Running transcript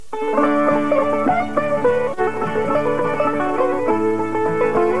Hello,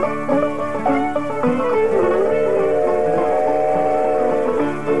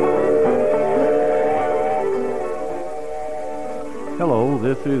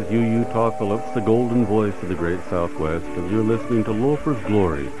 this is Utah Phillips, the golden voice of the great Southwest, and you're listening to Loafer's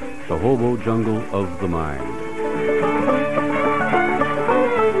Glory, the hobo jungle of the mind.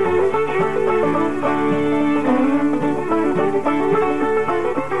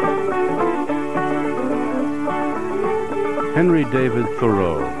 Henry David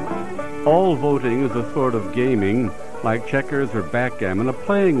Thoreau. All voting is a sort of gaming, like checkers or backgammon, a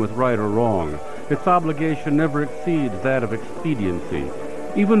playing with right or wrong. Its obligation never exceeds that of expediency.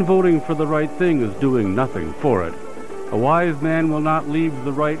 Even voting for the right thing is doing nothing for it. A wise man will not leave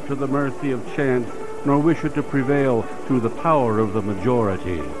the right to the mercy of chance, nor wish it to prevail through the power of the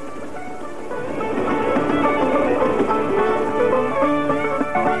majority.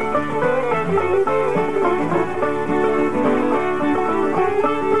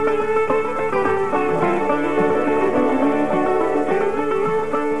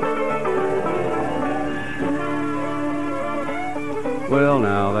 Well,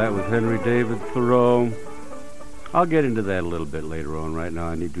 now, that was Henry David Thoreau. I'll get into that a little bit later on. Right now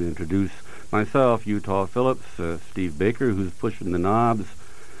I need to introduce myself, Utah Phillips, Steve Baker, who's pushing the knobs,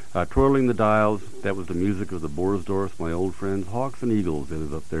 twirling the dials. That was the music of the Borsdorfs, my old friends, Hawks and Eagles. They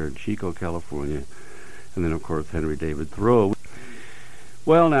live up there in Chico, California. And then, of course, Henry David Thoreau.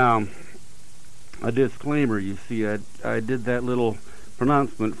 Well, now, a disclaimer. You see, I did that little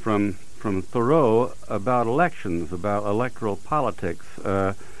pronouncement from Thoreau about elections, about electoral politics,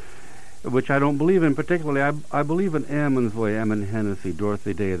 which I don't believe in particularly. I believe in Ammons way, Ammon Hennessy,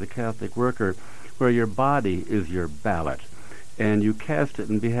 Dorothy Day, the Catholic worker, where your body is your ballot, and you cast it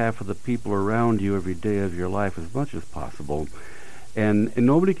in behalf of the people around you every day of your life as much as possible. And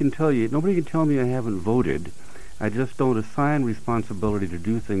nobody can tell me I haven't voted. I just don't assign responsibility to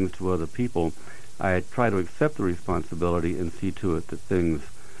do things to other people. I try to accept the responsibility and see to it that things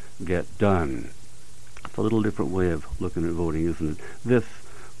get done. It's a little different way of looking at voting, isn't it? This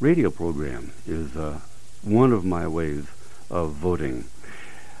radio program is one of my ways of voting.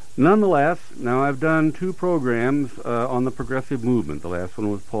 Nonetheless, now I've done two programs on the progressive movement. The last one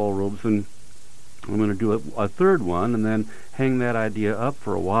was Paul Robeson. I'm going to do a third one and then hang that idea up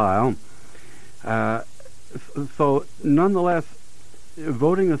for a while. So nonetheless,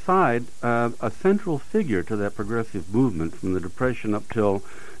 voting aside, a central figure to that progressive movement from the Depression up till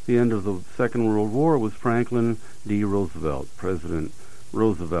the end of the Second World War was Franklin D. Roosevelt, President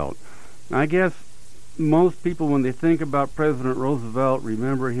Roosevelt. I guess most people, when they think about President Roosevelt,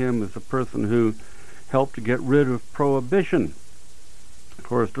 remember him as a person who helped to get rid of Prohibition. Of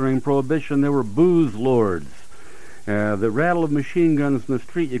course, during Prohibition, there were booze lords. The rattle of machine guns in the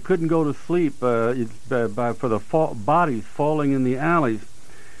street. You couldn't go to sleep for the bodies falling in the alleys.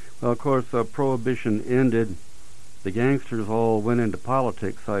 Well, of course, Prohibition ended. The gangsters all went into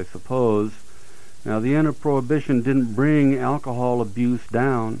politics, I suppose. Now, the end of Prohibition didn't bring alcohol abuse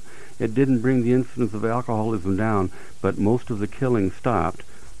down. It didn't bring the incidence of alcoholism down, but most of the killing stopped.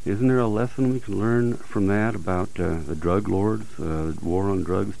 Isn't there a lesson we can learn from that about the drug lords, war on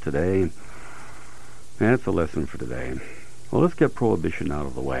drugs today? That's a lesson for today. Well, let's get Prohibition out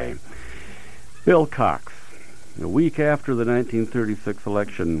of the way. Bill Cox, a week after the 1936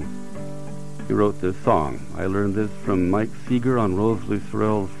 election, he wrote this song. I learned this from Mike Seeger on Rosalie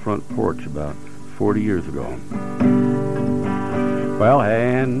Sorrell's front porch about 40 years ago. Well,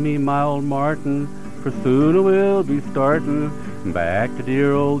 hand me my old Martin, for soon I will be starting back to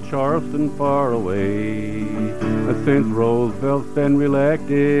dear old Charleston far away. Since Roosevelt's been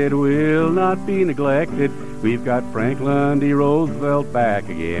reelected, will not be neglected. We've got Franklin D. Roosevelt back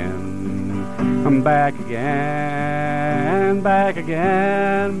again. I'm back again, back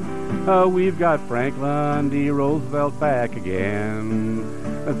again. We've got Franklin D. Roosevelt back again.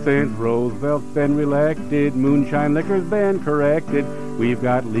 Since Roosevelt's been reelected, moonshine liquor's been corrected. We've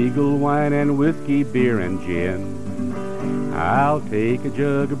got legal wine and whiskey, beer and gin. I'll take a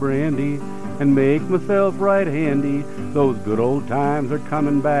jug of brandy and make myself right handy. Those good old times are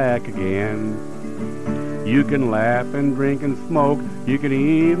coming back again. You can laugh and drink and smoke. You can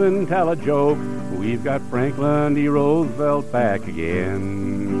even tell a joke. We've got Franklin D. Roosevelt back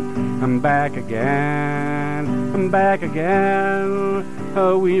again. I'm back again. I'm back again.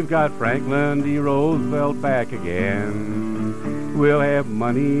 We've got Franklin D. Roosevelt back again. We'll have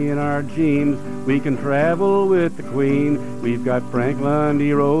money in our jeans. We can travel with the Queen. We've got Franklin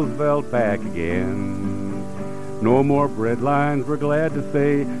D. Roosevelt back again. No more bread lines, we're glad to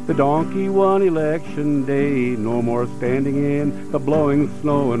say. The donkey won election day. No more standing in the blowing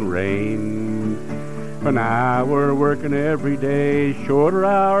snow and rain. For now we're working every day, shorter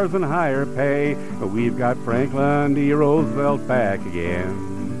hours and higher pay. But we've got Franklin D. Roosevelt back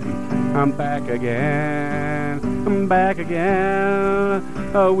again. I'm back again. I'm back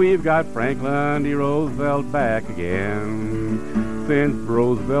again. We've got Franklin D. Roosevelt back again. Since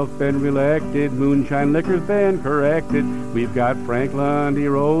Roosevelt's been reelected, moonshine liquor's been corrected. We've got Franklin D.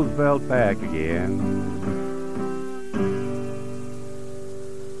 Roosevelt back again.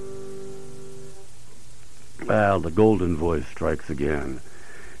 Well, the golden voice strikes again.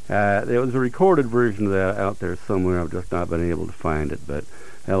 There was a recorded version of that out there somewhere. I've just not been able to find it, but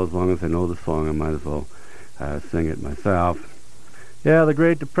hell, as long as I know the song, I might as well sing it myself. Yeah, the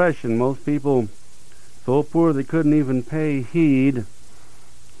Great Depression. Most people so poor they couldn't even pay heed.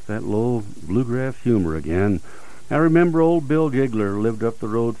 That low bluegrass humor again. I remember old Bill Giggler lived up the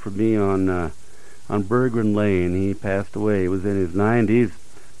road from me on Bergren Lane. He passed away. He was in his 90s.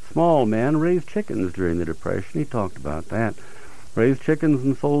 Small man, raised chickens during the Depression. He talked about that. Raised chickens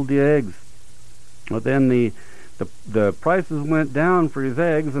and sold the eggs. But then the prices went down for his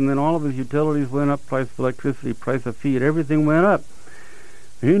eggs, and then all of his utilities went up. Price of electricity, price of feed, everything went up.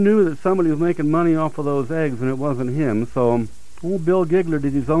 He knew that somebody was making money off of those eggs, and it wasn't him. So old Bill Giggler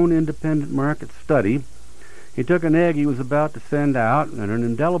did his own independent market study. He took an egg he was about to send out and an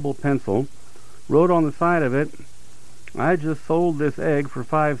indelible pencil, wrote on the side of it, "I just sold this egg for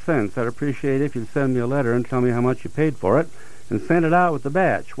 5 cents. I'd appreciate it if you'd send me a letter and tell me how much you paid for it," and sent it out with the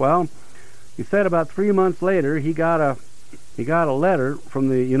batch. Well, he said about 3 months later he got a letter from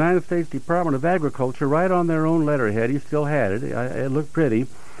the United States Department of Agriculture right on their own letterhead. He still had it. It looked pretty.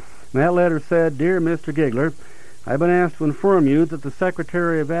 And that letter said, "Dear Mr. Giggler, I've been asked to inform you that the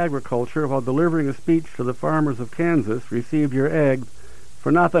Secretary of Agriculture, while delivering a speech to the farmers of Kansas, received your egg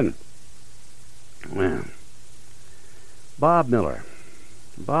for nothing." Well, Bob Miller.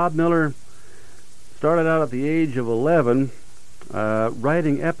 Bob Miller started out at the age of 11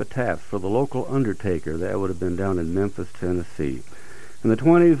 writing epitaphs for the local undertaker. That would have been down in Memphis, Tennessee. In the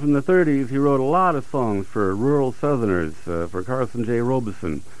 20s and the 30s, he wrote a lot of songs for rural Southerners, for Carson J.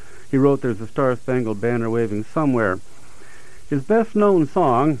 Robeson. He wrote "There's a Star-Spangled Banner Waving Somewhere." His best-known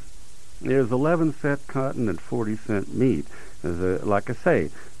song is 11 cent cotton and 40 cent meat. Like I say,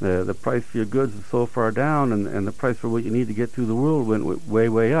 the price for your goods is so far down, and the price for what you need to get through the world went way,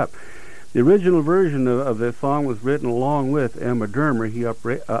 way up. The original version of this song was written along with Emma Dermer. He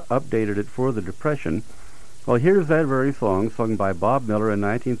updated it for the Depression. Well, here's that very song sung by Bob Miller in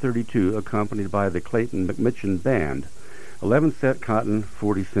 1932, accompanied by the Clayton McMitchin Band. 11 cent cotton,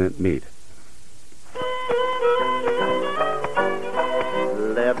 40 cent meat.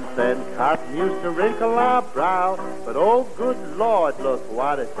 11 cent cotton used to wrinkle our brow, but oh good Lord, look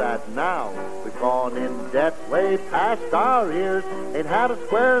what it's at now. We've gone in debt way past our ears, ain't had a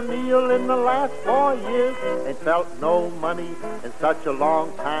square meal in the last 4 years, ain't felt no money in such a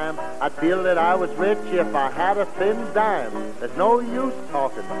long time. I'd feel that I was rich if I had a thin dime. There's no use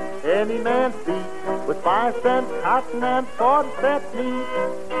talking any man's beat with 5 cent cotton and 40 cent meat.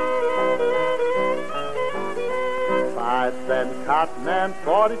 5 cent cotton and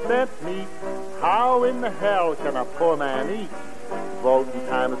 40 cent meat. How in the hell can a poor man eat? Voting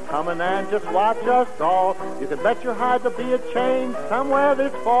time is coming and just watch us all. You can bet your hide there'll be a change somewhere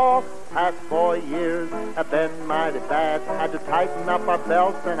this fall. Past 4 years have been mighty bad. Had to tighten up our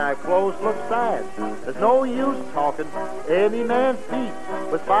belts and our clothes look sad. There's no use talking any man's beat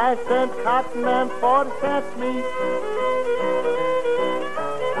with 5 cent cotton and 40 cent meat.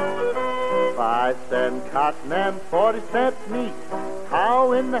 5 cent cotton and 40 cent meat.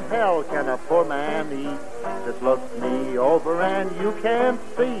 How in the hell can a poor man eat? Just look me over and you can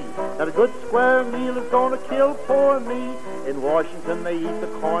see that a good square meal is gonna kill poor me. In Washington they eat the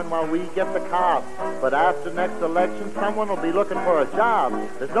corn while we get the cob, but after next election someone will be looking for a job.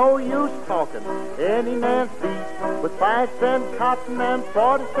 There's no use talking any man's beat with 5 cent cotton and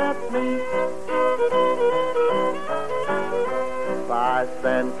 40 cent meat. 5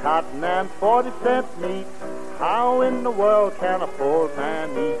 cent cotton and 40 cent meat. How in the world can a poor man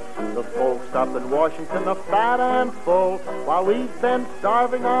eat? The folks up in Washington are fat and full, while we've been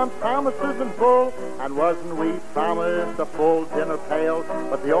starving on promises and bull. And wasn't we promised a full dinner pail?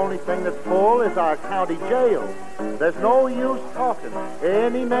 But the only thing that's full is our county jail. There's no use talking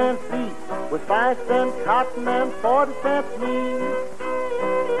any man's beat with 5 cent cotton and 40 cent meat.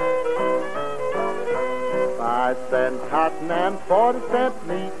 5 cent cotton and 40 cent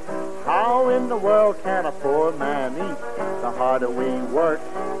meat. How in the world can a poor man eat? The harder we work,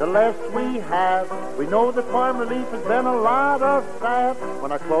 the less we have. We know that farm relief has been a lot of sad.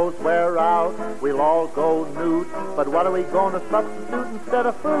 When our clothes wear out, we'll all go nude. But what are we going to substitute instead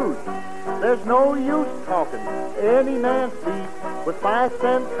of food? There's no use talking any man's beef with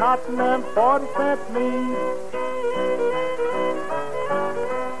 5-cent cotton and 40-cent meat.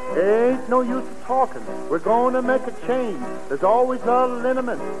 Ain't no use of talking. We're going to make a change. There's always a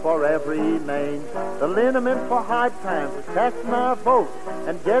liniment for every name. The liniment for hard times is casting our vote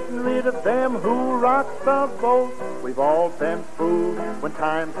and getting rid of them who rock the boat. We've all been fooled when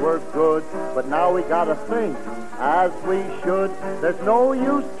times were good, but now we gotta think as we should. There's no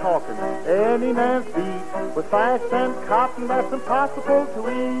use talking any man's beef with 5-cent cotton that's impossible to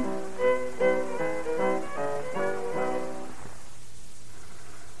eat.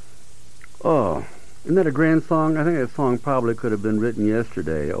 Oh, isn't that a grand song? I think that song probably could have been written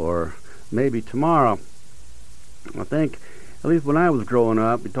yesterday or maybe tomorrow. I think, at least when I was growing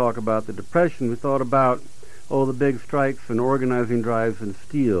up, we talk about the Depression. We thought about, the big strikes and organizing drives in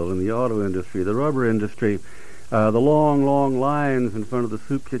steel, in the auto industry, the rubber industry, the long, long lines in front of the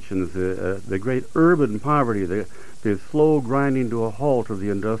soup kitchens, the great urban poverty, the slow grinding to a halt of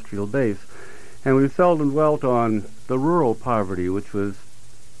the industrial base. And we seldom dwelt on the rural poverty, which was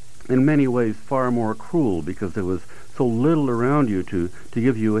in many ways far more cruel because there was so little around you to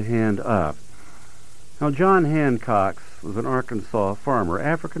give you a hand up. Now, John Hancock was an Arkansas farmer,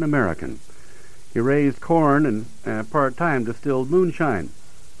 African-American. He raised corn and part-time distilled moonshine.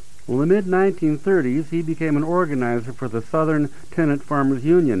 Well, in the mid-1930s, he became an organizer for the Southern Tenant Farmers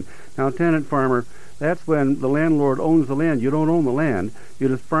Union. Now, tenant farmer, that's when the landlord owns the land. You don't own the land. You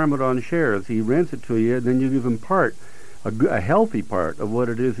just farm it on shares. He rents it to you, and then you give him part, a healthy part of what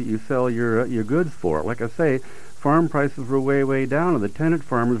it is that you sell your goods for. Like I say, farm prices were way, way down, and the tenant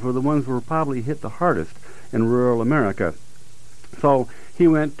farmers were the ones who were probably hit the hardest in rural America. So he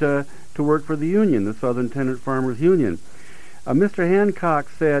went to work for the union, the Southern Tenant Farmers Union. Mr. Hancock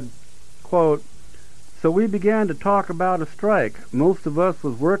said, quote, "So we began to talk about a strike. Most of us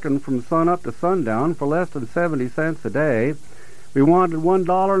was working from sun up to sundown for less than 70 cents a day. We wanted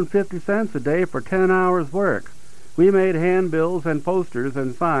 $1.50 a day for 10 hours work. We made handbills and posters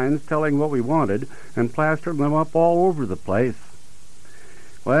and signs telling what we wanted and plastered them up all over the place.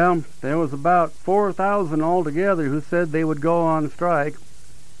 Well, there was about 4,000 altogether who said they would go on strike,"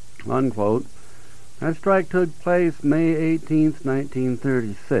 unquote. That strike took place May 18th,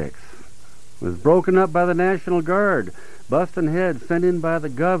 1936. It was broken up by the National Guard, busting heads sent in by the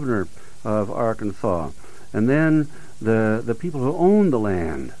governor of Arkansas. And then the people who owned the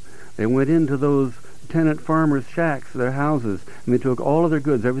land, they went into those tenant farmers' shacks, their houses, and they took all of their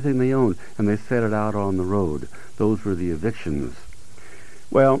goods, everything they owned, and they set it out on the road. Those were the evictions.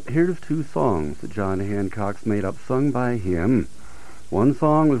 Well, here's two songs that John Hancock's made up, sung by him. One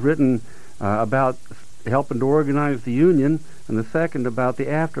song was written about helping to organize the union, and the second about the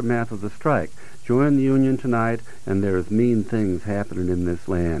aftermath of the strike. Join the union tonight, and there's mean things happening in this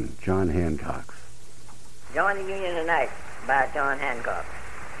land. John Hancock's. Join the union tonight by John Hancock.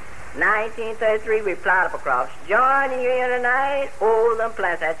 1933, we plowed up a crops. Join the union tonight. All them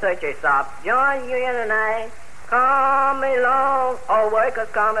plants had such a stop. Join the union tonight. Come along, all workers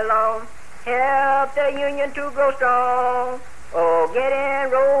come along. Help the union to grow strong. Oh, get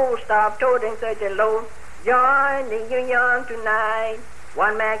in, roll, stop toting such a load. Join the union tonight.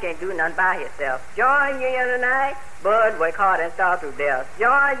 One man can't do nothing by himself. Join the union tonight, but work hard and starve to death.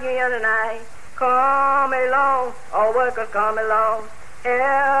 Join the union tonight. Come along, all workers come along.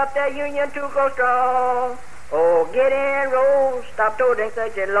 Help the union to grow strong. Oh, get in, roll, stop toting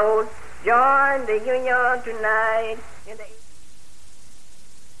such a load. Join the union tonight.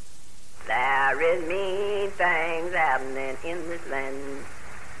 There is mean things happening in this land.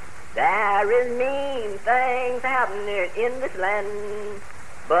 There is mean things happening in this land.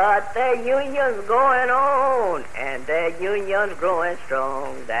 But the union's going on, and the union's growing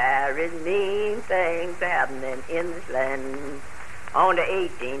strong. There is mean things happening in this land. On the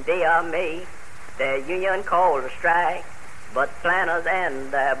 18th day of May, the union called a strike. But planners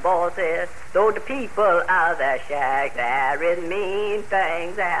and their bosses told the people out of their shack, there is mean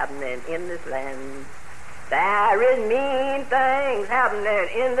things happening in this land. There is mean things happening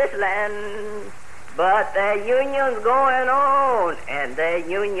in this land. But the union's going on, and the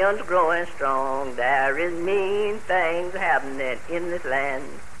union's growing strong. There is mean things happening in this land.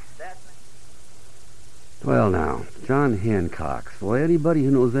 Well, now, John Hancock. Well, anybody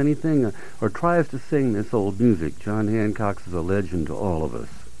who knows anything or tries to sing this old music, John Hancock is a legend to all of us.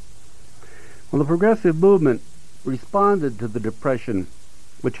 Well, the progressive movement responded to the Depression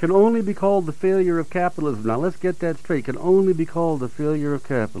which can only be called the failure of capitalism. Now let's get that straight. Can only be called the failure of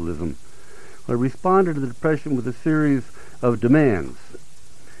capitalism. Well, it responded to the Depression with a series of demands.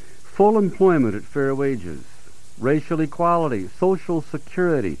 Full employment at fair wages, racial equality, social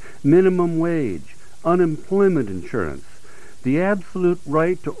security, minimum wage, unemployment insurance, the absolute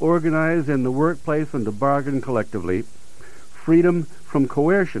right to organize in the workplace and to bargain collectively, freedom from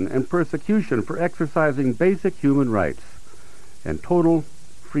coercion and persecution for exercising basic human rights, and total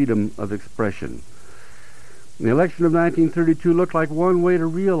freedom of expression. The election of 1932 looked like one way to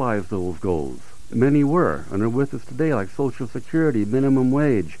realize those goals. Many were, and are with us today, like Social Security, minimum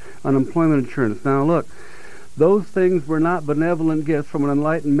wage, unemployment insurance. Now look, those things were not benevolent gifts from an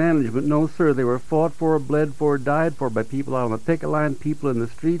enlightened management. No, sir. They were fought for, bled for, died for by people out on the picket line, people in the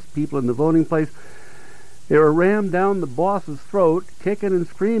streets, people in the voting place. They were rammed down the boss's throat, kicking and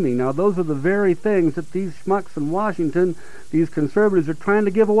screaming. Now, those are the very things that these schmucks in Washington, these conservatives, are trying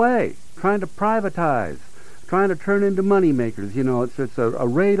to give away, trying to privatize, trying to turn into money makers. You know, it's a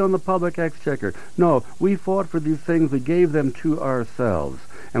raid on the public exchequer. No, we fought for these things. We gave them to ourselves,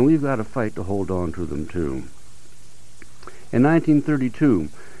 and we've got to fight to hold on to them, too. In 1932,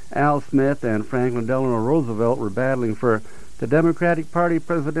 Al Smith and Franklin Delano Roosevelt were battling for the Democratic Party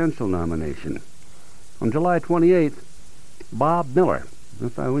presidential nomination. On July 28th, Bob Miller,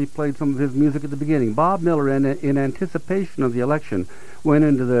 we played some of his music at the beginning, Bob Miller, in anticipation of the election, went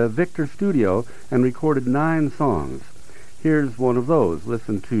into the Victor studio and recorded 9 songs. Here's one of those.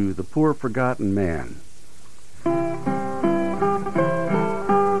 Listen to The Poor Forgotten Man.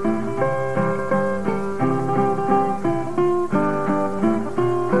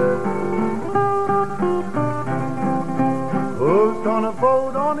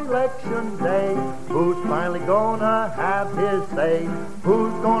 Vote on election day. Who's finally gonna have his say?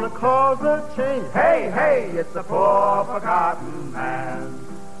 Who's gonna cause a change? Hey, hey, it's the poor forgotten man.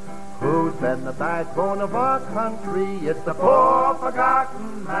 Who's been the backbone of our country? It's the poor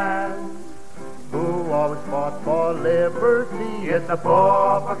forgotten man. Who always fought for liberty? It's the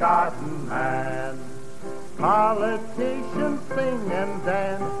poor forgotten man. Politicians sing and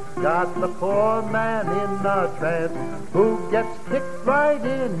dance, got the poor man in a trance. Who gets kicked right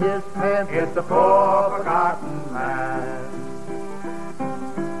in his pants? It's the poor forgotten man.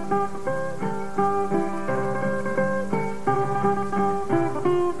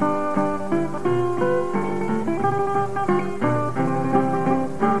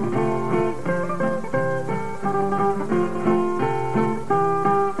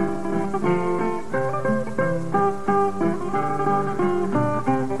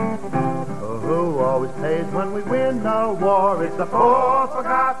 When we win the war, it's the poor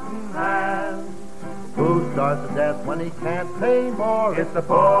forgotten man. Who starves to death when he can't pay more? It's the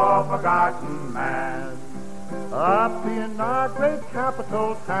poor forgotten man. Up in our great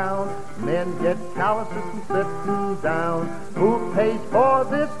capital town, men get calluses and sitting down. Who pays for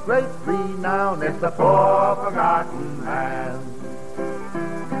this great renown? It's the poor forgotten man.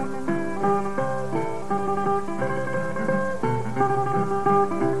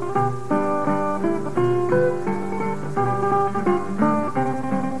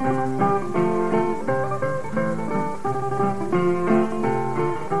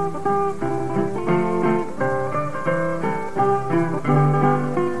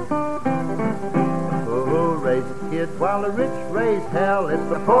 While the rich raise hell, it's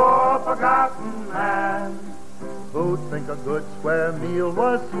the poor forgotten man. Who'd think a good square meal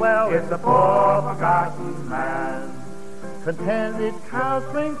was swell? It's the poor forgotten man. Contented cows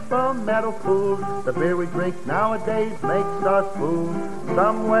drink from meadow pools. The beer we drink nowadays makes us fools.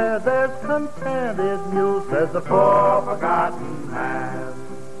 Somewhere there's contented mules, says the poor forgotten man.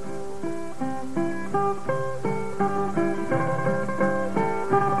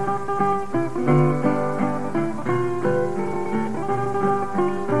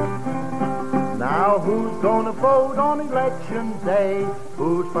 Who's gonna vote on election day?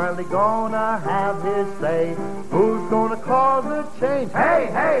 Who's finally gonna have his say? Who's gonna cause a change? Hey,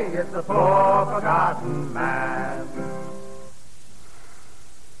 hey, it's the poor forgotten man.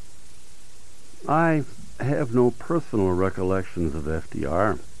 I have no personal recollections of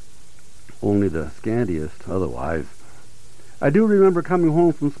FDR, only the scantiest otherwise. I do remember coming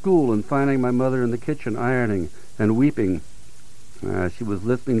home from school and finding my mother in the kitchen ironing and weeping. She was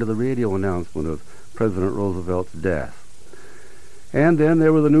listening to the radio announcement of President Roosevelt's death. And then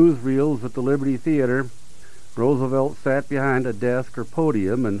there were the newsreels at the Liberty Theater. Roosevelt sat behind a desk or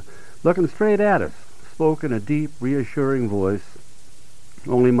podium and, looking straight at us, spoke in a deep, reassuring voice.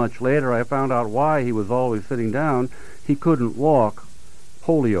 Only much later I found out why he was always sitting down. He couldn't walk.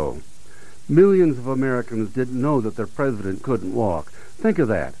 Polio. Millions of Americans didn't know that their president couldn't walk. Think of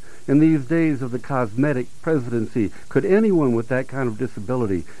that. In these days of the cosmetic presidency, could anyone with that kind of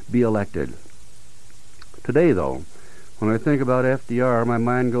disability be elected? Today, though, when I think about FDR, my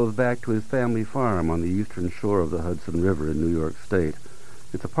mind goes back to his family farm on the eastern shore of the Hudson River in New York State.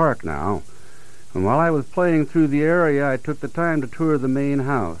 It's a park now. And while I was playing through the area, I took the time to tour the main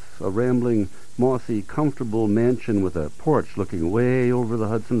house, a rambling, mossy, comfortable mansion with a porch looking way over the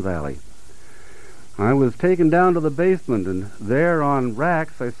Hudson Valley. I was taken down to the basement, and there on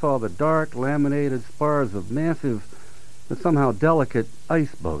racks I saw the dark, laminated spars of massive, but somehow delicate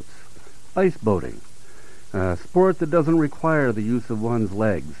ice boats. Ice boating, a sport that doesn't require the use of one's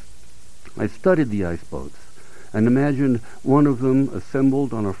legs. I studied the ice boats and imagined one of them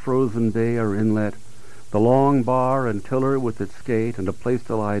assembled on a frozen bay or inlet, the long bar and tiller with its skate and a place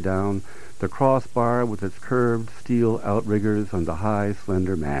to lie down, the crossbar with its curved steel outriggers and the high,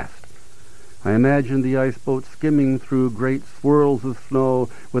 slender mast. I imagined the ice boat skimming through great swirls of snow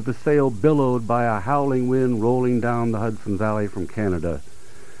with the sail billowed by a howling wind rolling down the Hudson Valley from Canada,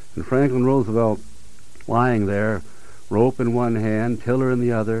 and Franklin Roosevelt lying there, rope in one hand, tiller in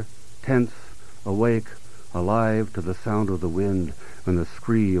the other, tense, awake, alive to the sound of the wind and the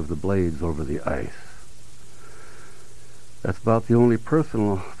scree of the blades over the ice. That's about the only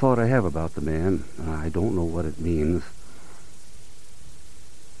personal thought I have about the man. I don't know what it means.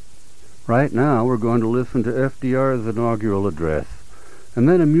 Right now, we're going to listen to FDR's inaugural address, and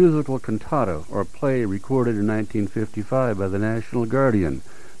then a musical cantata or play recorded in 1955 by the National Guardian,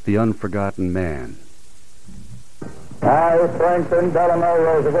 The Unforgotten Man. I, Franklin Delano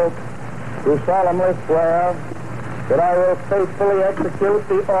Roosevelt, do solemnly swear that I will faithfully execute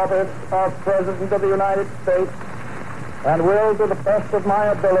the office of President of the United States and will, to the best of my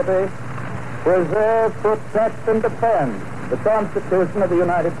ability, preserve, protect, and defend the Constitution of the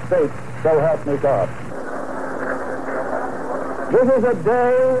United States. So help me God. This is a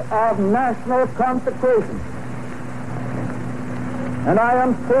day of national consecration, and I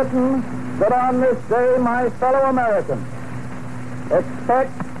am certain that on this day my fellow Americans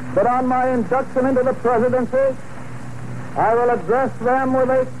expect that on my induction into the presidency, I will address them with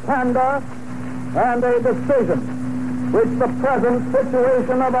a candor and a decision which the present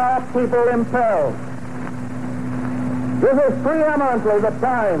situation of our people impels. This is preeminently the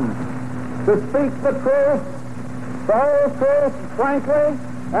time to speak the truth, the whole truth, frankly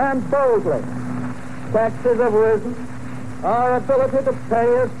and boldly. Taxes have risen, our ability to pay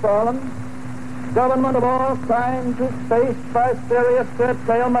has fallen, government of all kinds is faced by serious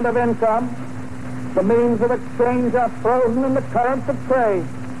curtailment of income, the means of exchange are frozen in the currents of trade,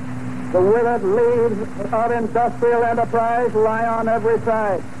 the withered leaves of industrial enterprise lie on every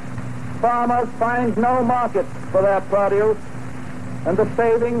side, farmers find no market for their produce, and the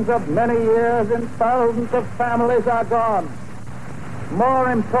savings of many years in thousands of families are gone.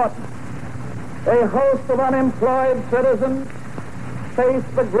 More important, a host of unemployed citizens face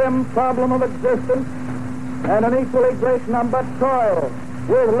the grim problem of existence, and an equally great number toil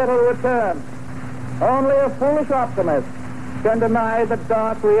with little return. Only a foolish optimist can deny the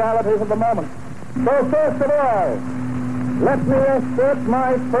dark realities of the moment. So first of all, let me assert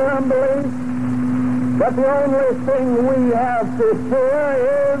my firm belief that the only thing we have to fear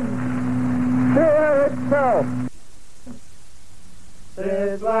is fear itself.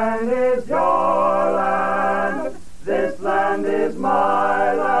 This land is your land, this land is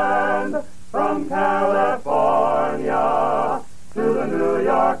my land, from California to the New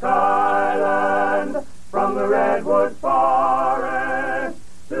York Island, from the Redwood Forest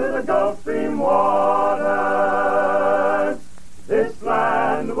to the Gulf Stream waters. This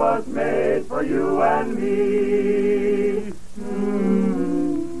land was made for you and me.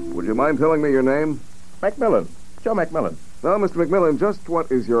 Would you mind telling me your name? Macmillan. Joe Macmillan. Now, Mr. McMillan, just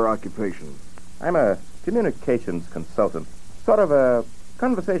what is your occupation? I'm a communications consultant, sort of a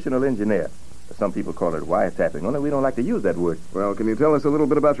conversational engineer. Some people call it wiretapping, only we don't like to use that word. Well, can you tell us a little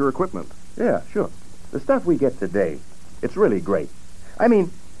bit about your equipment? Yeah, sure. The stuff we get today, it's really great. I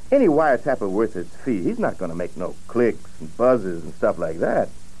mean, any wiretapper worth his fee, he's not going to make no clicks and buzzes and stuff like that.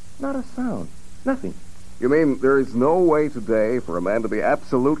 Not a sound. Nothing. You mean there is no way today for a man to be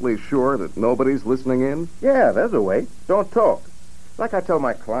absolutely sure that nobody's listening in? Yeah, there's a way. Don't talk. Like I tell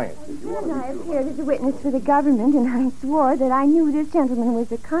my clients. Well, I appeared as a witness for the government, and I swore that I knew this gentleman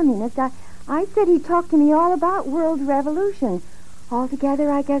was a communist. I said he talked to me all about world revolution. Altogether,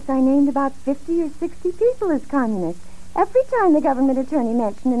 I guess I named about 50 or 60 people as communists. Every time the government attorney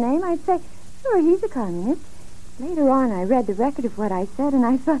mentioned a name, I'd say, sure, he's a communist. Later on, I read the record of what I said, and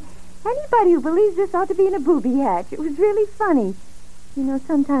I thought, anybody who believes this ought to be in a booby hatch. It was really funny. You know,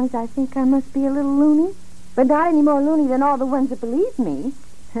 sometimes I think I must be a little loony. but not any more loony than all the ones that believe me.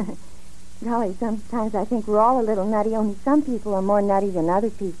 Golly, sometimes I think we're all a little nutty, only some people are more nutty than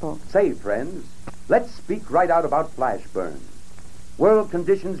other people. Say, friends, let's speak right out about flash burns. World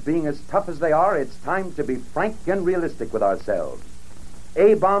conditions being as tough as they are, it's time to be frank and realistic with ourselves.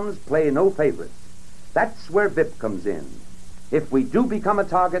 A-bombs play no favorites. That's where VIP comes in. If we do become a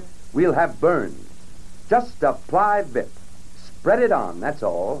target, we'll have burns. Just apply VIP. Spread it on, that's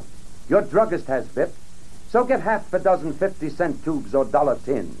all. Your druggist has VIP, so get half a dozen 50-cent tubes or dollar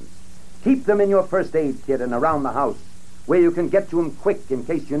tins. Keep them in your first aid kit and around the house, where you can get to them quick in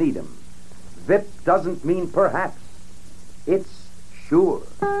case you need them. VIP doesn't mean perhaps. It's sure.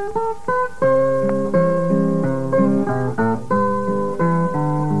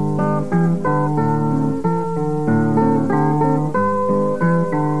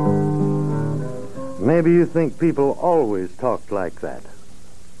 Maybe you think people always talk like that.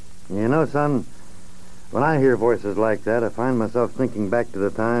 You know, son, when I hear voices like that, I find myself thinking back to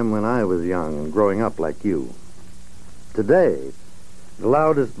the time when I was young and growing up like you. Today, the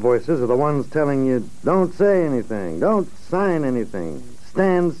loudest voices are the ones telling you, don't say anything, don't sign anything,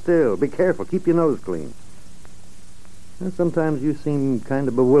 stand still, be careful, keep your nose clean. And sometimes you seem kind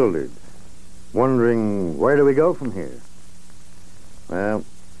of bewildered, wondering, where do we go from here? Well,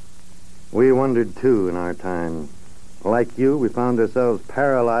 we wondered too in our time. Like you, we found ourselves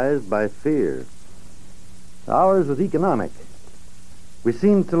paralyzed by fear. Ours was economic. We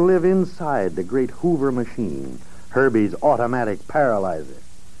seemed to live inside the great Hoover machine, Herbie's automatic paralyzer.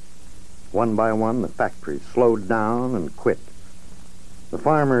 One by one, the factories slowed down and quit. The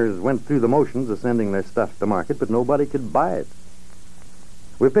farmers went through the motions of sending their stuff to market, but nobody could buy it.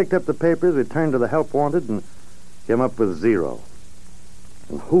 We picked up the papers, we turned to the help wanted, and came up with zero.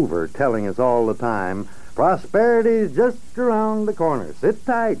 And Hoover telling us all the time, prosperity's just around the corner. Sit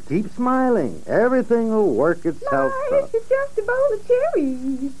tight, keep smiling. Everything will work itself out. Life is just a bowl of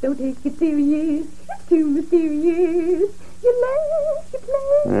cherries. Don't take it serious. It's too mysterious. You laugh, you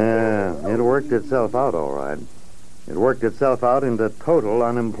play. Yeah, it worked itself out all right. It worked itself out into total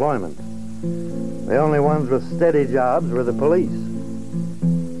unemployment. The only ones with steady jobs were the police.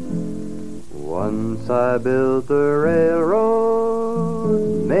 Once I built a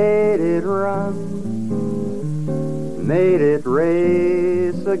railroad, made it run, made it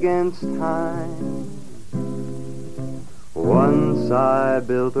race against time. Once I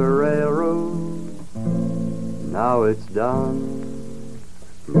built a railroad, now it's done.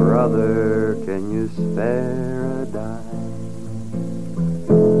 Brother, can you spare a dime?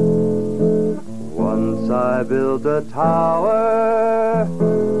 Once I built a tower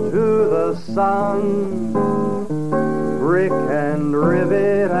to the sun, brick and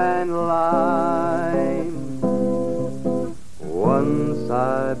rivet and lime. Once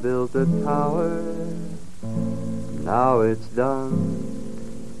I built a tower, now it's done.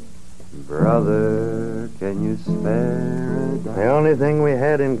 Brother, can you spare a dime? The only thing we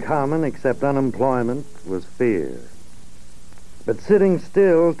had in common except unemployment was fear. But sitting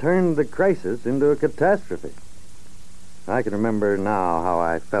still turned the crisis into a catastrophe. I can remember now how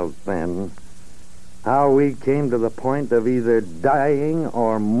I felt then, how we came to the point of either dying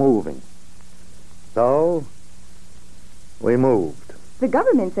or moving. So, we moved. The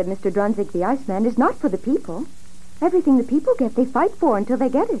government, said Mr. Drunzig the Iceman, is not for the people. Everything the people get, they fight for until they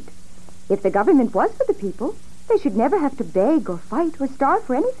get it. If the government was for the people, they should never have to beg or fight or starve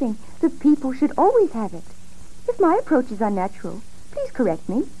for anything. The people should always have it. If my approach is unnatural, please correct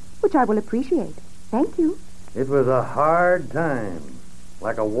me, which I will appreciate. Thank you. It was a hard time,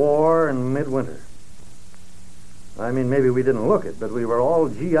 like a war in midwinter. I mean, maybe we didn't look it, but we were all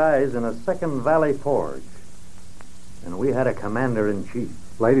GIs in a Second Valley Forge. And we had a commander-in-chief.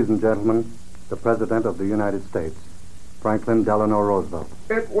 Ladies and gentlemen, the President of the United States, Franklin Delano Roosevelt.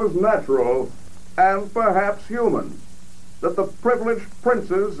 It was natural, and perhaps human, that the privileged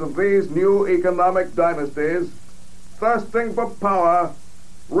princes of these new economic dynasties, thirsting for power,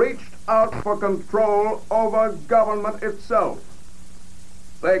 reached out for control over government itself.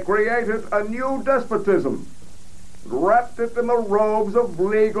 They created a new despotism, wrapped it in the robes of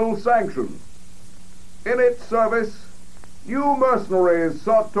legal sanction. In its service, new mercenaries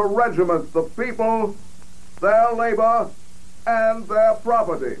sought to regiment the people, their labor, and their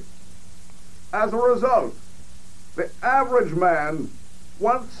property. As a result, the average man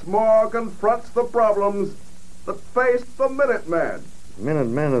once more confronts the problems that faced the Minutemen.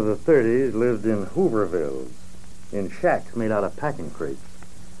 Minutemen of the 30s lived in Hoovervilles, in shacks made out of packing crates.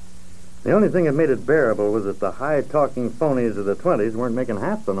 The only thing that made it bearable was that the high-talking phonies of the 20s weren't making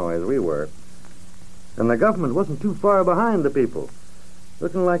half the noise we were. And the government wasn't too far behind the people.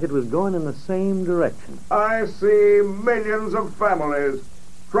 looking like it was going in the same direction. I see millions of families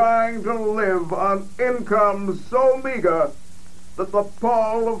trying to live on incomes so meager that the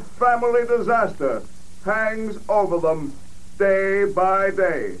pall of family disaster hangs over them day by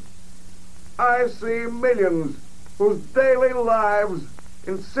day. I see millions whose daily lives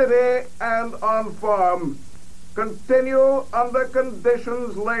in city and on farm continue under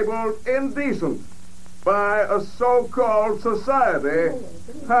conditions labeled indecent by a so-called society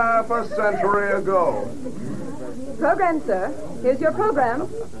half a century ago. Program, sir. Here's your program.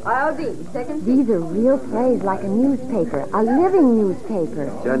 Aisle D, second. These are real plays, like a newspaper, a living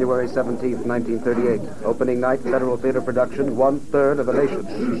newspaper. January 17th, 1938. Opening night, Federal Theater production, 1/3 of the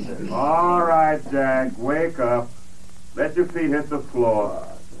nation. All right, Jack, wake up. Let your feet hit the floor.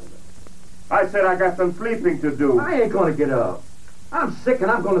 I said I got some sleeping to do. I ain't gonna get up. I'm sick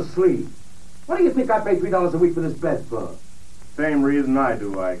and I'm gonna sleep. What do you think I pay $3 a week for this bed for? Same reason I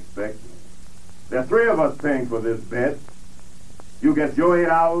do, I expect. There are 3 of us paying for this bed. You get your 8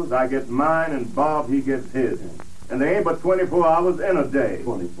 hours, I get mine, and Bob, he gets his. And there ain't but 24 hours in a day.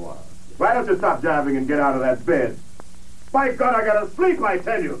 24 hours. Why don't you stop jiving and get out of that bed? By God, I gotta sleep, I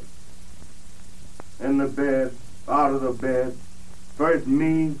tell you. In the bed, out of the bed. First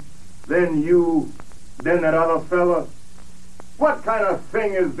me, then you, then that other fella. What kind of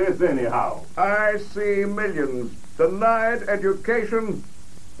thing is this anyhow? I see millions denied education,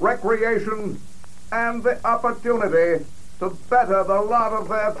 recreation, and the opportunity to better the lot of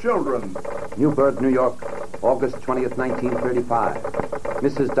their children. Newburgh, New York, August 20th, 1935.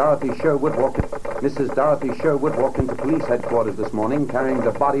 Mrs. Dorothy Sherwood walked into police headquarters this morning carrying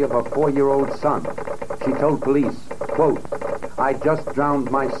the body of her 4-year-old son. She told police, quote, "I just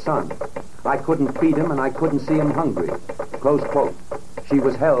drowned my son. I couldn't feed him and I couldn't see him hungry." Close quote. She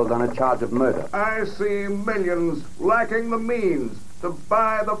was held on a charge of murder. I see millions lacking the means to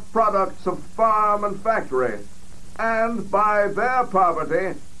buy the products of farm and factory, and by their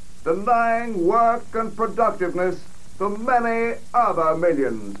poverty, denying work and productiveness to many other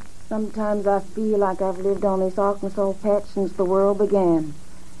millions. Sometimes I feel like I've lived on this Arkansas patch since the world began.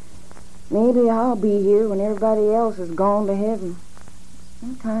 Maybe I'll be here when everybody else has gone to heaven.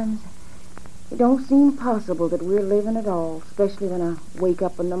 Sometimes it don't seem possible that we're living at all, especially when I wake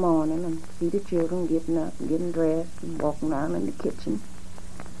up in the morning and see the children getting up and getting dressed and walking around in the kitchen.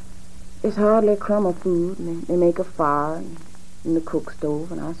 There's hardly a crumb of food, and they make a fire in the cook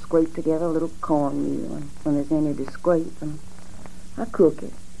stove, and I scrape together a little cornmeal, and when there's any to scrape, and I cook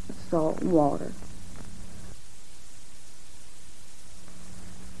it with salt and water.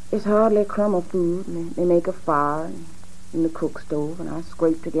 There's hardly a crumb of food, and they make a fire in the cook stove, and I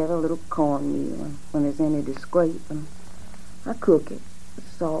scrape together a little cornmeal, and when there's any to scrape, and I cook it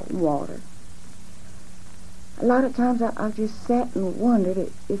with salt and water. A lot of times I've just sat and wondered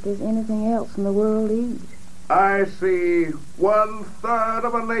if there's anything else in the world to eat. I see 1/3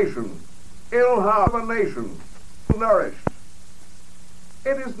 of a nation, ill-housed, of a nation, nourished.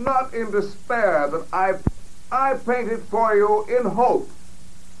 It is not in despair that I paint it for you in hope,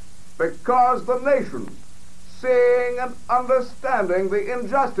 because the nation, seeing and understanding the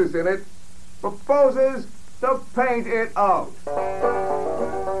injustice in it, proposes to paint it out.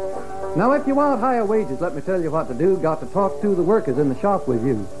 Now, if you want higher wages, let me tell you what to do. Got to talk to the workers in the shop with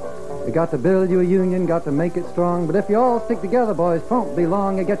you. You got to build you a union, got to make it strong. But if you all stick together, boys, 'twon't be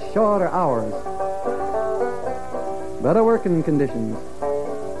long. It gets shorter hours. Better working conditions.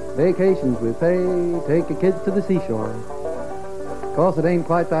 Vacations with pay. Take your kids to the seashore. Course, it ain't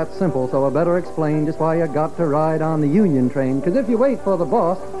quite that simple, so I better explain just why you got to ride on the union train. 'Cause if you wait for the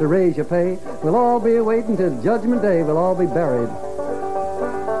boss to raise your pay, we'll all be waiting till Judgment Day. We'll all be buried.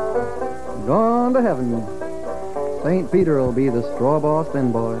 Gone to heaven. St. Peter'll be the straw boss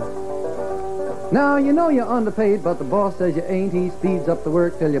then, boy. Now, you know you're underpaid, but the boss says you ain't. He speeds up the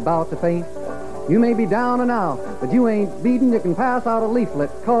work till you're about to faint. You may be down and out, but you ain't beaten. You can pass out a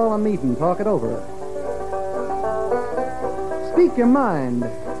leaflet, call a meeting, talk it over. Speak your mind.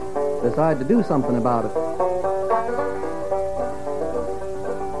 Decide to do something about it.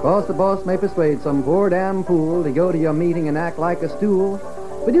 'Cause the boss may persuade some poor damn fool to go to your meeting and act like a stool.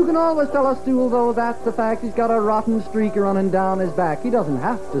 But you can always tell a stool, though, that's the fact. He's got a rotten streak running down his back. He doesn't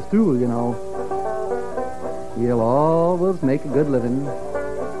have to stool, you know. He'll always make a good living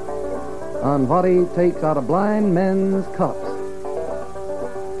on what he takes out of blind men's cups.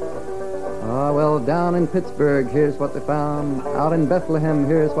 Well, down in Pittsburgh, here's what they found. Out in Bethlehem,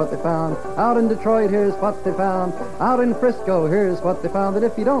 here's what they found. Out in Detroit, here's what they found. Out in Frisco, here's what they found. That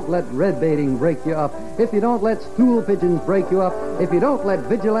if you don't let red baiting break you up, if you don't let stool pigeons break you up, if you don't let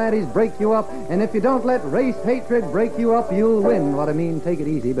vigilantes break you up, and if you don't let race hatred break you up, you'll win. What I mean, take it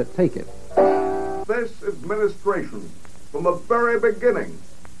easy, but take it. This administration, from the very beginning,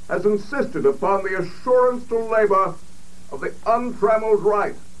 has insisted upon the assurance to labor of the untrammeled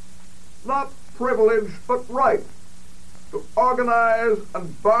right, not privilege, but right, to organize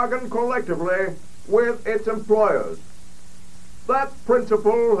and bargain collectively with its employers. That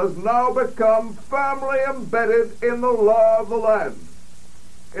principle has now become firmly embedded in the law of the land.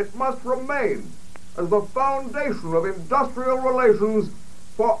 It must remain as the foundation of industrial relations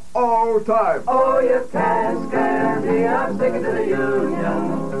for all time. Oh, you can't scare me. I'm sticking to the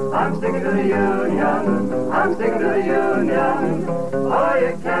Union. I'm sticking to the Union. I'm sticking to the Union. Oh,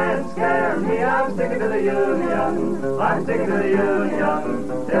 you can't scare me. I'm sticking to the Union. I'm sticking to the Union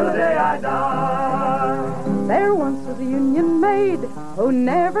till the day I die. There once was a Union maid who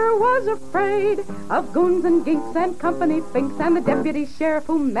never was afraid of goons and ginks and company finks and the deputy sheriff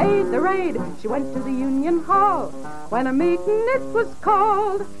who made the raid. She went to the Union Hall when a meeting it was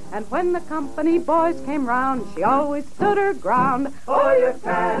called, and when the company boys came round, she always stood her ground. Oh, you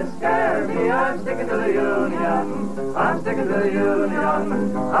can't scare me. I'm sticking to the Union. I'm sticking to the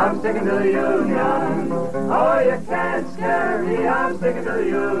Union. I'm sticking to the Union. Oh, you can't scare me. I'm sticking to the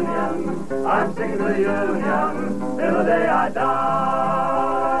Union. I'm sticking to the Union till the day I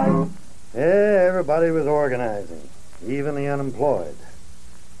die. Yeah, everybody was organizing, even the unemployed.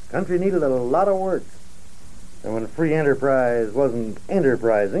 Country needed a lot of work. And when free enterprise wasn't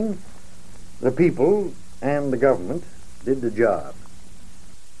enterprising, the people and the government did the job.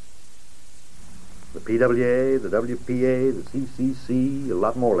 The PWA, the WPA, the CCC, a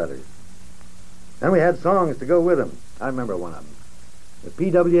lot more letters. And we had songs to go with them. I remember one of them. The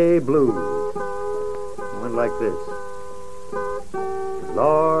PWA Blues. It went like this.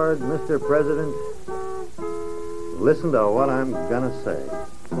 Lord, Mr. President, listen to what I'm gonna say.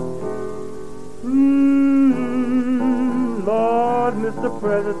 Lord, Mr.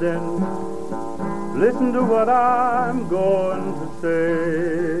 President, listen to what I'm going to say.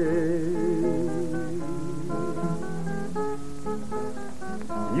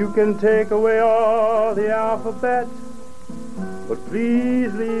 You can take away all the alphabet, but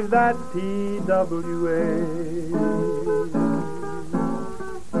please leave that PWA.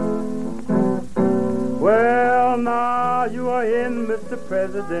 Well, now you are in, Mr.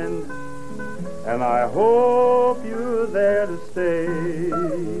 President, and I hope you're there to stay.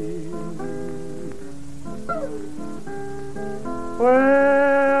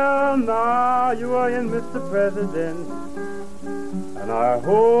 Well, now you are in, Mr. President, and I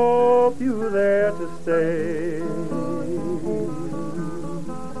hope you're there to stay.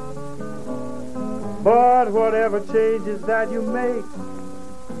 But whatever changes that you make,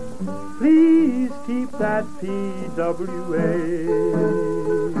 please keep that PWA.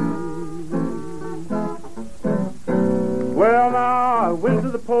 Well, now I went to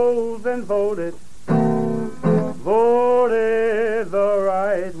the polls and voted the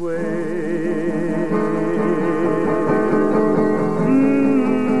right way.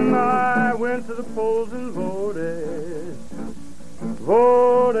 I went to the polls and voted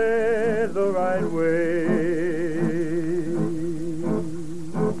the right way.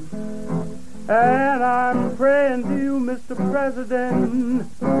 And I'm praying to you, Mr. President,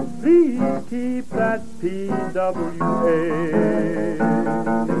 please keep that PWA.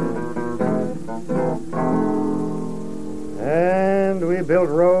 And we built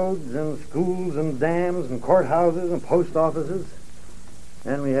roads and schools and dams and courthouses and post offices.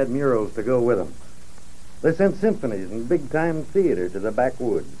 And we had murals to go with them. They sent symphonies and big-time theater to the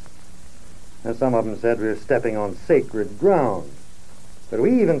backwoods. And some of them said we were stepping on sacred ground. But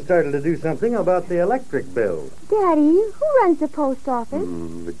we even started to do something about the electric bill. Daddy, who runs the post office?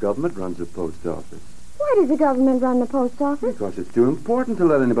 The government runs the post office. Why does the government run the post office? Because it's too important to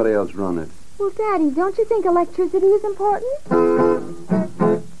let anybody else run it. Well, Daddy, don't you think electricity is important?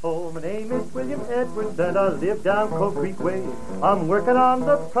 Oh, my name is William Edwards, and I live down Coal Creek Way. I'm working on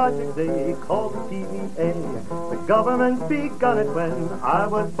the project they call the TVA. The government begun it when I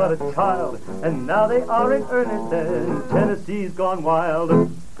was but a child, and now they are in earnest, and Tennessee's gone wild.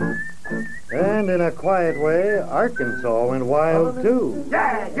 And in a quiet way, Arkansas went wild, too.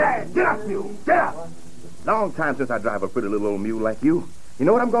 Yeah, get up, mule, get up. Long time since I drive a pretty little old mule like you. You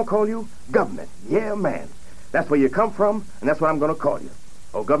know what I'm going to call you? Government. Yeah, man. That's where you come from, and that's what I'm going to call you.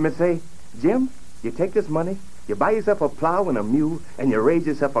 Oh, government say, Jim, you take this money You buy yourself a plow and a mule, and you raise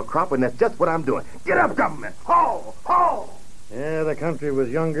yourself a crop, and that's just what I'm doing. Get up, government! Ho! Ho! Yeah, the country was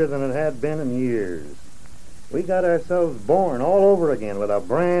younger than it had been in years. We got ourselves born all over again with a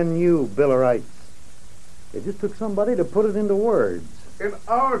brand new Bill of Rights. It just took somebody to put it into words. In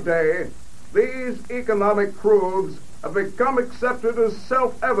our day, these economic truths have become accepted as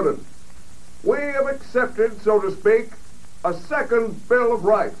self-evident. We have accepted, so to speak, a second Bill of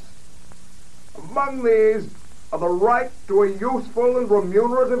Rights. Among these are the right to a useful and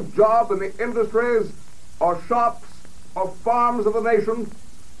remunerative job in the industries or shops or farms of the nation,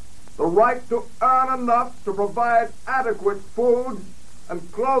 the right to earn enough to provide adequate food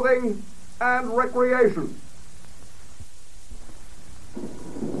and clothing and recreation.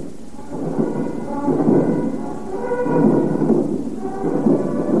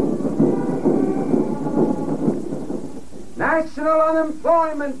 National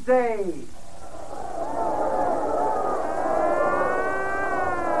Unemployment Day.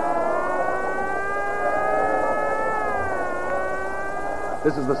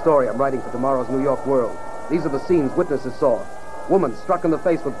 This is the story I'm writing for tomorrow's New York World. These are the scenes witnesses saw. Woman struck in the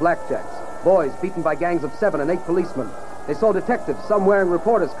face with blackjacks. Boys beaten by gangs of 7 and 8 policemen. They saw detectives, some wearing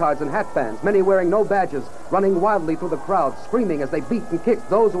reporters' cards and hatbands, many wearing no badges, running wildly through the crowd, screaming as they beat and kicked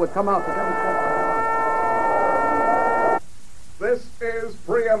those who had come out to demonstrate. This is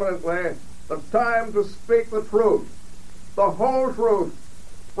preeminently the time to speak the truth, the whole truth,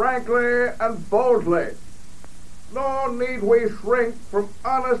 frankly and boldly. Nor need we shrink from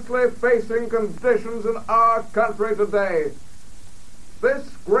honestly facing conditions in our country today. This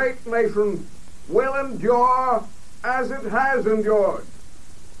great nation will endure as it has endured,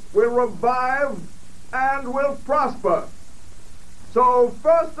 will revive and will prosper. So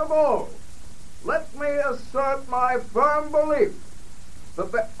first of all, let me assert my firm belief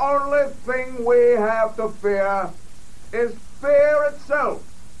that the only thing we have to fear is fear itself,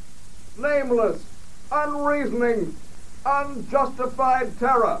 nameless, unreasoning, unjustified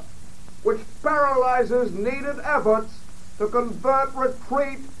terror, which paralyzes needed efforts to convert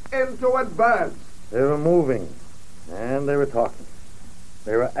retreat into advance. They were moving, and they were talking.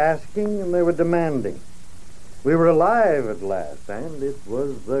 They were asking, and they were demanding. We were alive at last, and it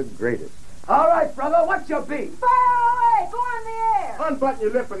was the greatest. All right, brother, what's your beef? Fire away! Go in the air! Unbutton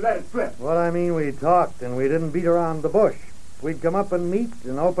your lip and let it slip. What I mean, we talked, and we didn't beat around the bush. We'd come up and meet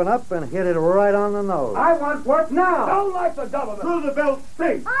and open up and hit it right on the nose. I want work now. Don't like the government. Through the belt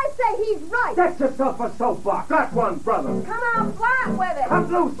state. I say he's right. Get yourself a soapbox. Got one, brother. Come out flat with it. Cut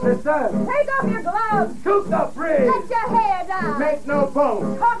loose, sister. Take off your gloves. Shoot the bridge. Let your hair down. Make no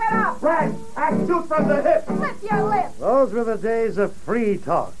bones. Cock it up. Rat, act, shoot from the hip. Flip your lip. Those were the days of free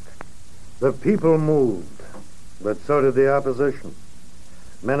talk. The people moved, but so did the opposition.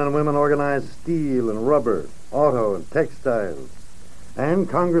 Men and women organized steel and rubber, auto and textiles. And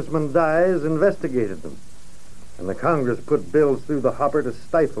Congressman Dyes investigated them. And the Congress put bills through the hopper to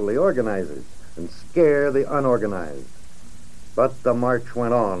stifle the organizers and scare the unorganized. But the march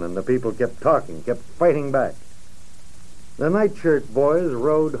went on, and the people kept talking, kept fighting back. The nightshirt boys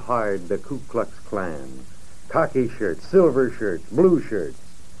rode hard the Ku Klux Klan. Khaki shirts, silver shirts, blue shirts.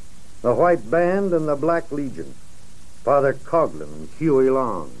 The White Band and the Black Legion. Father Coughlin and Huey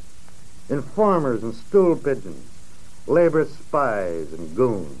Long. Informers and stool pigeons. Labor spies and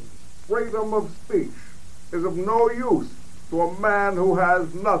goons. Freedom of speech is of no use to a man who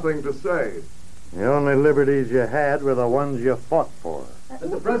has nothing to say. The only liberties you had were the ones you fought for.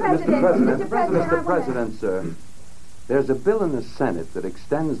 Mr. President, sir. There's a bill in the Senate that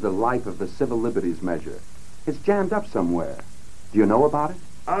extends the life of the civil liberties measure. It's jammed up somewhere. Do you know about it?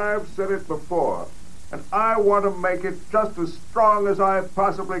 I've said it before, and I want to make it just as strong as I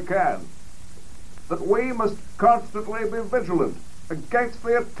possibly can. That we must constantly be vigilant against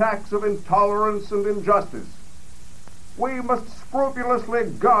the attacks of intolerance and injustice. We must scrupulously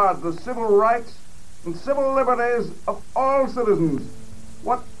guard the civil rights and civil liberties of all citizens,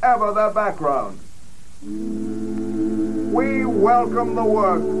 whatever their background. We welcome the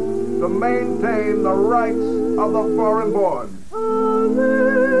work to maintain the rights of the foreign-born.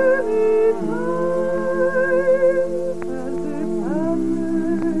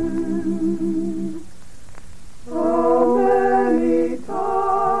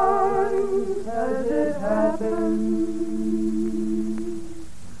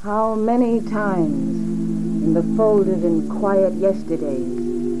 How many times in the folded and quiet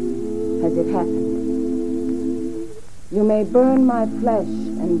yesterdays has it happened? You may burn my flesh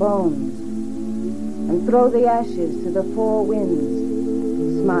and bones and throw the ashes to the four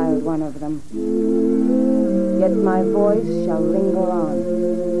winds, smiled one of them. Yet my voice shall linger on,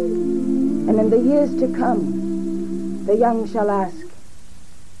 and in the years to come The young shall ask,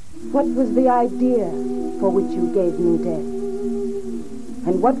 what was the idea for which you gave me death?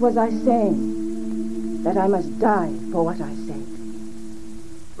 And what was I saying? That I must die for what I said.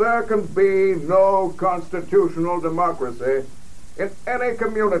 There can be no constitutional democracy in any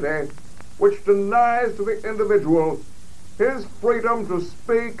community which denies to the individual his freedom to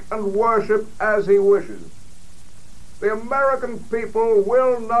speak and worship as he wishes. The American people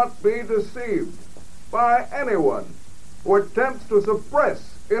will not be deceived by anyone who attempts to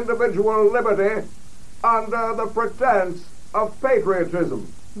suppress individual liberty under the pretense of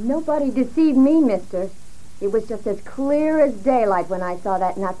patriotism. Nobody deceived me, mister. It was just as clear as daylight when I saw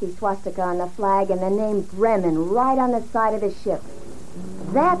that Nazi swastika on the flag and the name Bremen right on the side of the ship.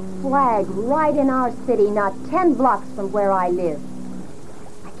 That flag right in our city, not 10 blocks from where I live.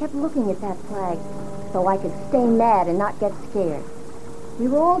 I kept looking at that flag so I could stay mad and not get scared. We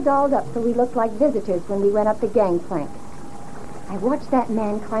were all dolled up so we looked like visitors when we went up the gangplank. I watched that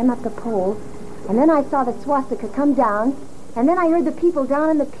man climb up the pole, and then I saw the swastika come down, and then I heard the people down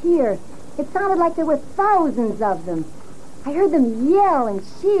on the pier. It sounded like there were thousands of them. I heard them yell and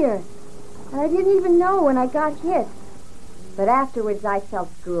cheer, and I didn't even know when I got hit. But afterwards I felt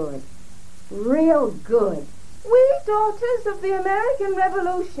good. Real good. We, daughters of the American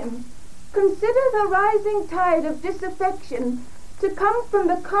Revolution, consider the rising tide of disaffection to come from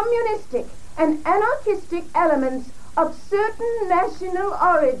the communistic and anarchistic elements of certain national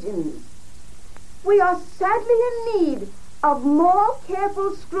origins. We are sadly in need of more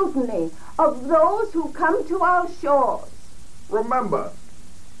careful scrutiny of those who come to our shores. Remember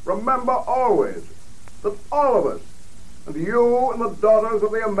always that all of us, and you and the daughters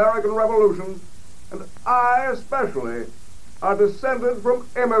of the American Revolution, and I especially, are descended from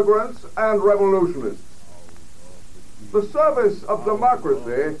immigrants and revolutionists. The service of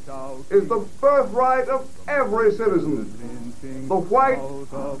democracy is the birthright of every citizen, the white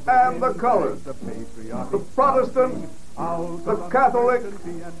and the colored, the Protestant, the Catholic,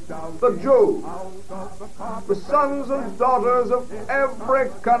 the Jew, the sons and daughters of every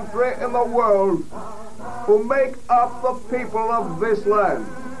country in the world who make up the people of this land.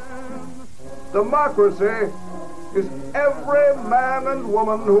 Democracy is every man and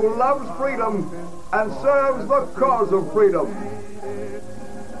woman who loves freedom and serves the cause of freedom.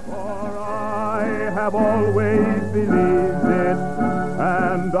 For I have always believed it,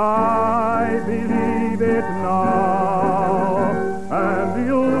 and I believe it now, and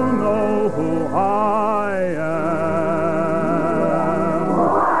you know who I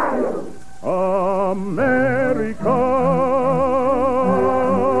am. America.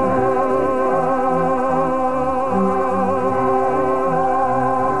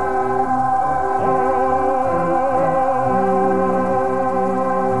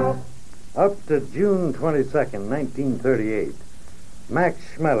 Up to June 22nd, 1938, Max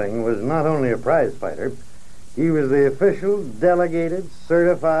Schmeling was not only a prize fighter, he was the official, delegated,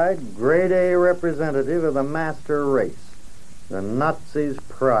 certified, grade A representative of the master race, the Nazis'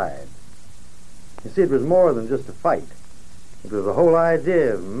 pride. You see, it was more than just a fight. It was the whole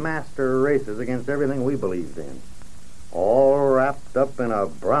idea of master races against everything we believed in, all wrapped up in a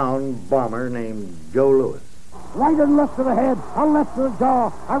brown bomber named Joe Louis. Right and left to the head, a left to the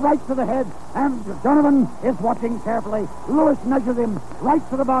jaw, a right to the head, and Donovan is watching carefully. Lewis measures him, right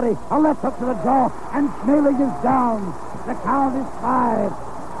to the body, a left hook to the jaw, and Schmeling is down. The count is 5,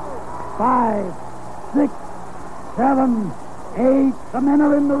 6, 7, 8. The men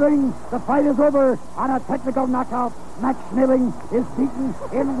are in the ring. The fight is over on a technical knockout. Max Schmeling is beaten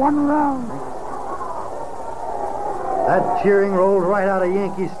in 1 round. That cheering rolled right out of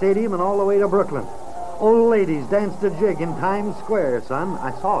Yankee Stadium and all the way to Brooklyn. Old ladies danced a jig in Times Square, son.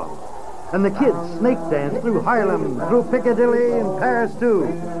 I saw them. And the kids snake danced through Harlem, through Piccadilly, and Paris, too.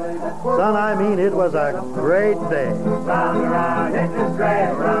 Son, I mean, it was a great day. Round and round, hit this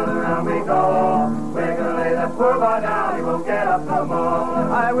train, round and round we go. We're gonna lay the poor boy down, he won't get up no more.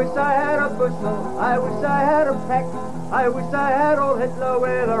 I wish I had a bushel, I wish I had a peck. I wish I had old Hitler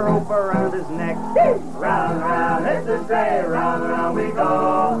with a rope around his neck. Round and round, hit this train, round and round we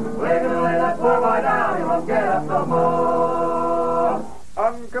go. We're gonna lay that poor boy down, he won't get up no more.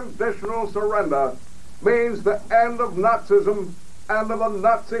 Unconditional surrender means the end of Nazism and of the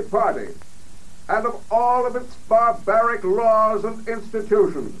Nazi Party, and of all of its barbaric laws and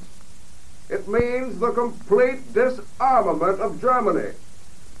institutions. It means the complete disarmament of Germany.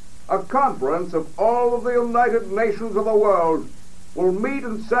 A conference of all of the United Nations of the world will meet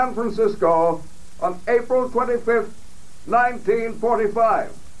in San Francisco on April 25th,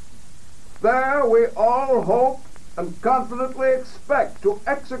 1945. There we all hope and confidently expect to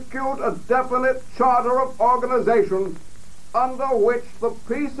execute a definite charter of organization under which the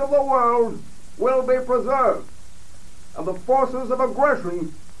peace of the world will be preserved and the forces of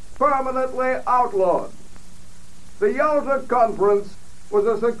aggression permanently outlawed. The Yalta Conference was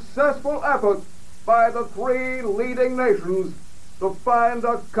a successful effort by the three leading nations to find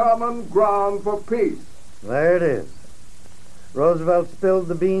a common ground for peace. There it is. Roosevelt spilled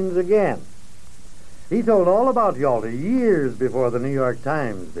the beans again. He told all about Yalta years before the New York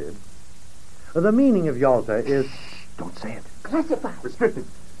Times did. The meaning of Yalta is... Shh, don't say it. Classified. Restricted.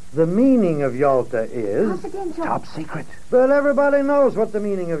 The meaning of Yalta is... Confidential. Top secret. But everybody knows what the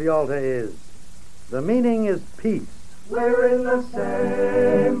meaning of Yalta is. The meaning is peace. We're in the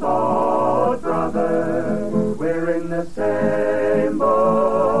same boat, brother. We're in the same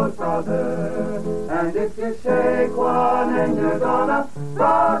boat, brother. And if you shake one and you're gonna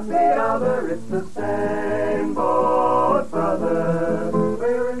rock the other, it's the same boat, brother.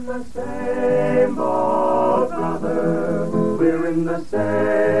 We're in the same boat, brother. We're in the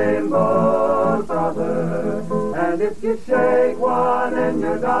same boat, brother. And if you shake one and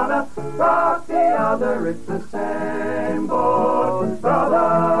you're gonna rock the other, it's the same boat,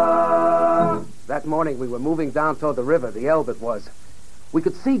 brother. That morning we were moving down toward the river, the Elbe it was. We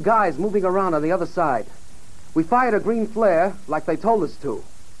could see guys moving around on the other side. We fired a green flare like they told us to.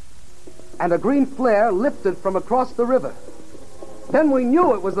 And a green flare lifted from across the river. Then we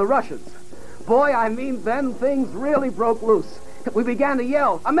knew it was the Russians. Boy, I mean, then things really broke loose. We began to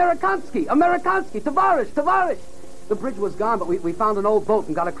yell, Amerikansky, Amerikansky, Tavarish, Tavarish. The bridge was gone, but we found an old boat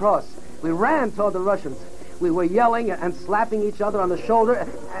and got across. We ran toward the Russians. We were yelling and slapping each other on the shoulder,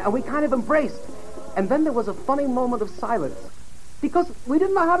 and we kind of embraced. And then there was a funny moment of silence, because we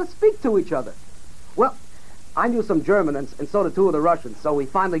didn't know how to speak to each other. Well, I knew some German, and so did two of the Russians, so we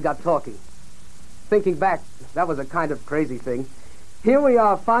finally got talking. Thinking back, that was a kind of crazy thing. Here we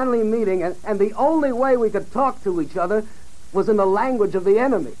are finally meeting, and the only way we could talk to each other was in the language of the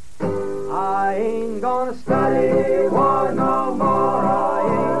enemy. I ain't gonna study war no more. I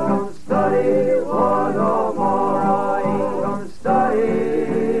ain't gonna study war no more. I ain't gonna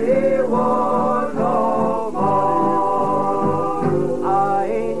study war no more. I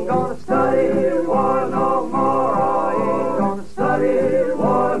ain't gonna study war no more. I ain't gonna study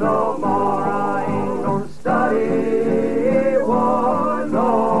war no more. I ain't gonna study war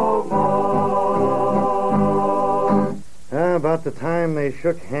no more. About the time they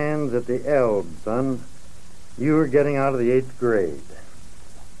shook hands at the Elbe, son, you were getting out of the 8th grade.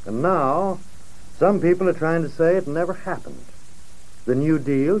 And now, some people are trying to say it never happened. The New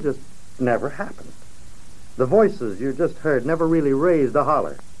Deal just never happened. The voices you just heard never really raised a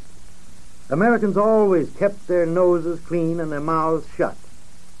holler. Americans always kept their noses clean and their mouths shut.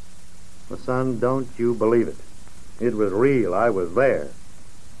 Well, son, don't you believe it. It was real. I was there.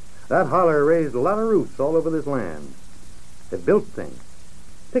 That holler raised a lot of roofs all over this land. It built things.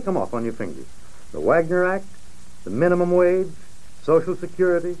 Pick them off on your fingers. The Wagner Act, the minimum wage, Social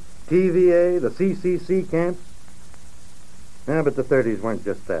Security, TVA, the CCC camps. Yeah, but the 30s weren't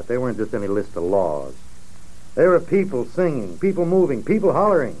just that. They weren't just any list of laws. They were people singing, people moving, people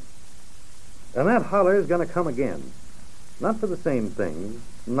hollering. And that holler is going to come again. Not for the same things,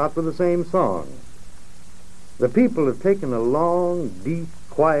 not for the same songs. The people have taken a long, deep,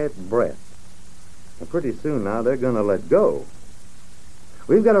 quiet breath. And pretty soon now they're going to let go.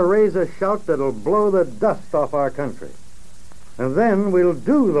 We've got to raise a shout that'll blow the dust off our country. And then we'll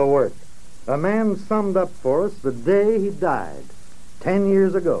do the work a man summed up for us the day he died, 10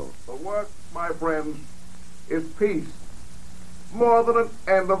 years ago. The work, my friends, is peace. More than an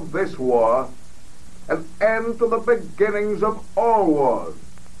end of this war, an end to the beginnings of all wars.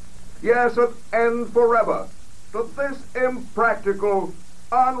 Yes, an end forever to this impractical,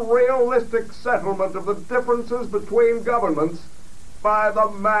 unrealistic settlement of the differences between governments by the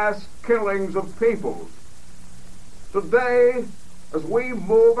mass killings of peoples. Today, as we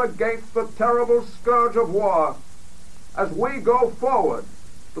move against the terrible scourge of war, as we go forward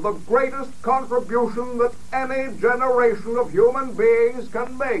to the greatest contribution that any generation of human beings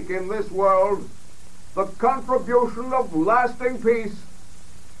can make in this world, the contribution of lasting peace,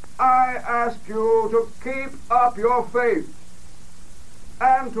 I ask you to keep up your faith.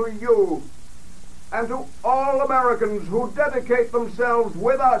 And to you, and to all Americans who dedicate themselves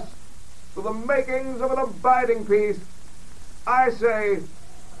with us to the makings of an abiding peace, I say,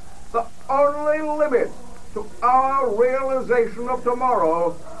 the only limit to our realization of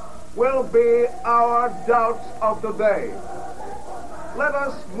tomorrow will be our doubts of today. Let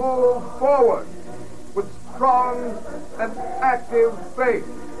us move forward with strong and active faith.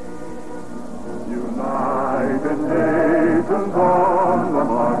 United Nations on the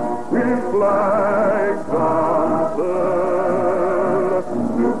march, with flags unfurled,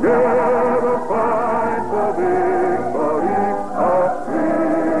 together fight for victory of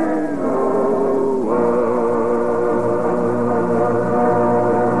free new world.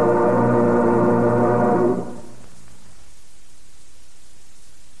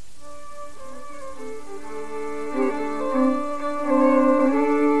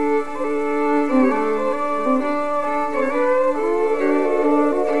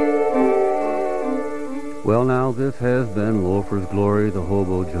 Well, now, this has been Loafer's Glory, the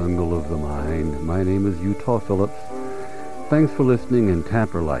hobo jungle of the mind. My name is Utah Phillips. Thanks for listening, and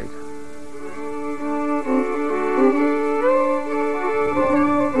Tapper Light.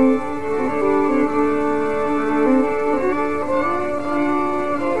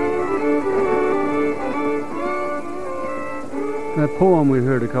 That poem we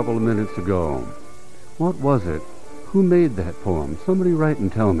heard a couple of minutes ago, what was it? Who made that poem? Somebody write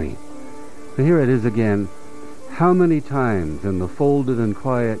and tell me. So here it is again. How many times in the folded and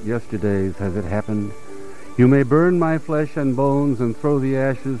quiet yesterdays has it happened? You may burn my flesh and bones and throw the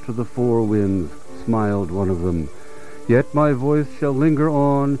ashes to the four winds, smiled one of them. Yet my voice shall linger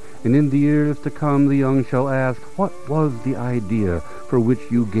on, and in the years to come the young shall ask, what was the idea for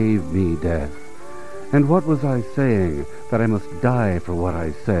which you gave me death? And what was I saying, that I must die for what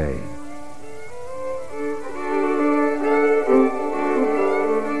I say?